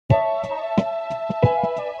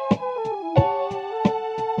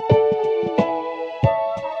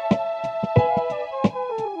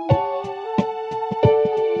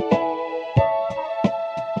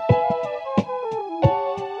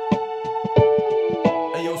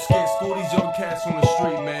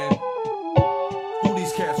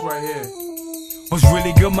was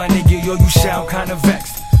really good, my nigga, yo, you sound kinda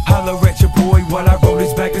vexed. Holler at your boy while I roll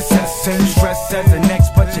this bag of cess. And stress as the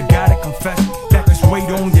next, but you gotta confess that this weight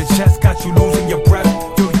on your chest got you losing your breath.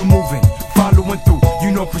 Feel you moving, following through,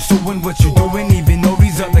 you know, pursuing what you doing. Even though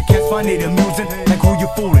these other cats find it amusing, like who you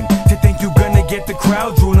fooling to think you gonna get the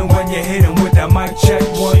crowd drooling when you hit them with that mic check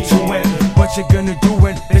 1, 2, and what you gonna do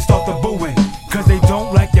when they start the booing? Cause they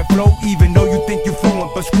don't like your flow, even though you think you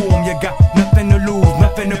fluent. But screw them, you got nothing to lose,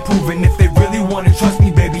 nothing to prove. And if they really wanna trust me,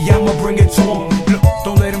 baby, I'ma bring it to them. Look,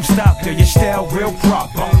 don't let them stop you, your style real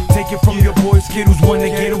proper. Take it from your boys, kid who's wanna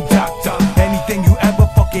get them doctor. Anything you ever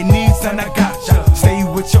fucking need, son, I gotcha. Stay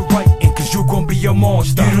with your writing, cause you gon' be a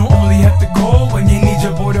monster. You don't only have to call when you need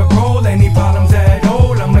your boy to roll. Any problems at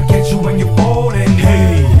all, I'ma catch you when you fall. And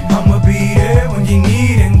hey, I'ma be there when you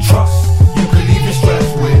need and trust. You can leave your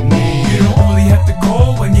stress with me. You don't only have to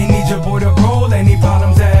call when you need your boy to roll. Any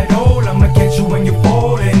problems at all, I'ma catch you when you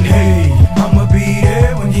fall. And hey, I'ma be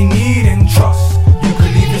there when you need and trust. You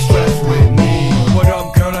can leave your stress with me. What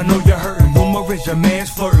up, girl? I know you're hurting. Rumor is your man's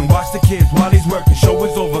flirting. Watch the kids while he's working. Show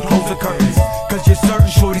is over, close the curtains. Cause you're certain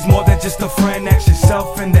shorty's more than just a friend. Ask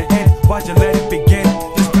yourself in the end, why'd you let it begin?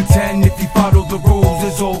 Just pretend if you follow the rules,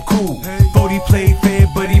 it's all cool. Thought he played fair,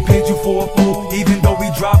 but he paid you for a fool. Even though he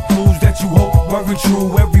dropped clues that you hope weren't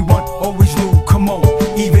true. Everyone always knew, come on,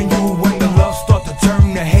 even you. When the love start to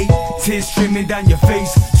turn to hate, tears streaming down your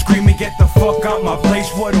face, screaming, get the fuck out my place.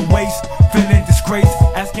 What a waste, feeling disgrace,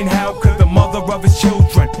 asking how could the mother of his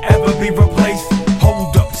children ever be replaced?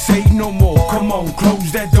 Hold up, say no more, come on,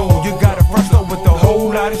 close that door. You got a front door with a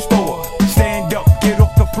whole lot of store. Stand up, get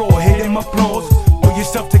off the floor, hit him applause. Pull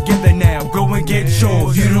yourself together now, go and get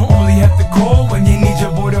yours. You don't only have to call when you need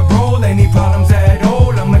your boy to roll. Any problems at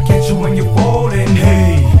all, I'ma catch you when you fall. And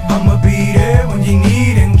hey, I'ma be there when you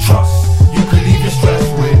need and trust. You can leave your stress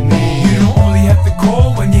with me. You don't only have to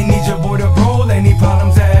call when you need your boy to roll. Any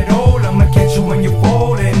problems at all, I'ma catch you when you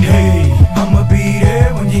fall. And hey, I'ma be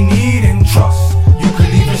there when you need and trust. You can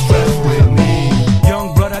leave your stress with me.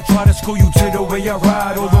 Young blood, I try to school you to the way I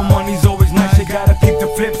ride. Although money's always nice, you gotta peep the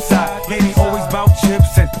flip side. It ain't always about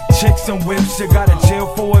chips and chicks and whips. You gotta chill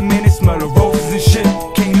for a minute, smell the roses and shit.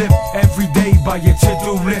 Can't live every day by your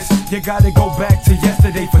to-do list. You gotta go back to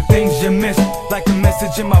yesterday for things you missed. Like the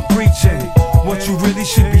message in my preaching, what you really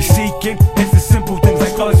should be seeking is the simple things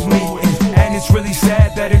like us meeting. And it's really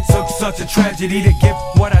sad that it took such a tragedy to give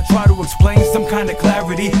what I try to explain some kind of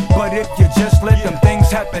clarity. But if you just let them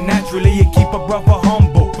things happen naturally, you keep a brother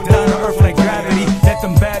humble, down to earth like gravity. Let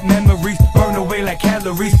them bad memories burn away like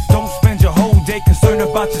calories. Don't spend your whole day concerned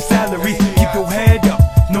about your salary. Keep your head up,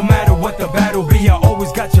 no matter what the battle be. I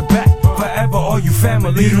always got your back, forever are you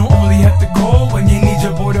family. You don't only have to call